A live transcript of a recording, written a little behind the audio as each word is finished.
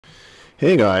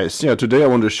Hey guys, yeah, today I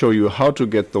want to show you how to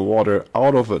get the water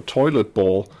out of a toilet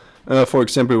bowl. For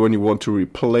example, when you want to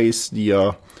replace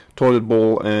the toilet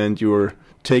bowl and you're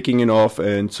taking it off,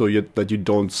 and so that you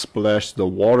don't splash the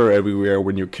water everywhere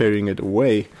when you're carrying it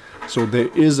away. So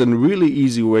there is a really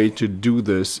easy way to do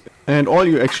this, and all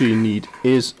you actually need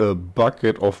is a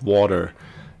bucket of water.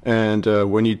 And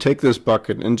when you take this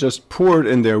bucket and just pour it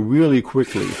in there really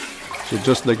quickly, so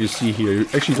just like you see here, you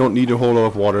actually don't need a whole lot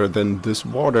of water. Then this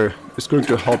water is going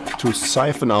to help to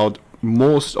siphon out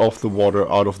most of the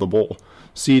water out of the bowl.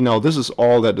 See, now this is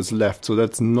all that is left, so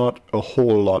that's not a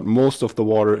whole lot. Most of the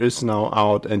water is now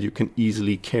out, and you can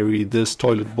easily carry this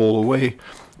toilet bowl away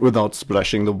without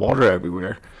splashing the water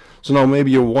everywhere. So now maybe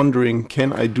you're wondering,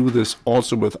 can I do this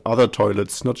also with other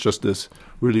toilets, not just this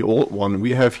really old one?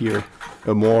 We have here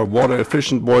a more water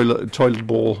efficient toilet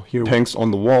bowl here, hangs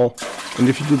on the wall. And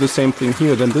if you do the same thing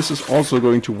here, then this is also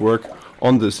going to work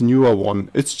on this newer one.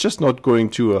 It's just not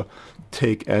going to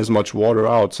take as much water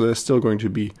out, so there's still going to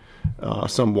be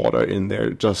some water in there,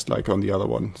 just like on the other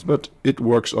ones. But it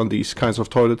works on these kinds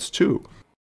of toilets too.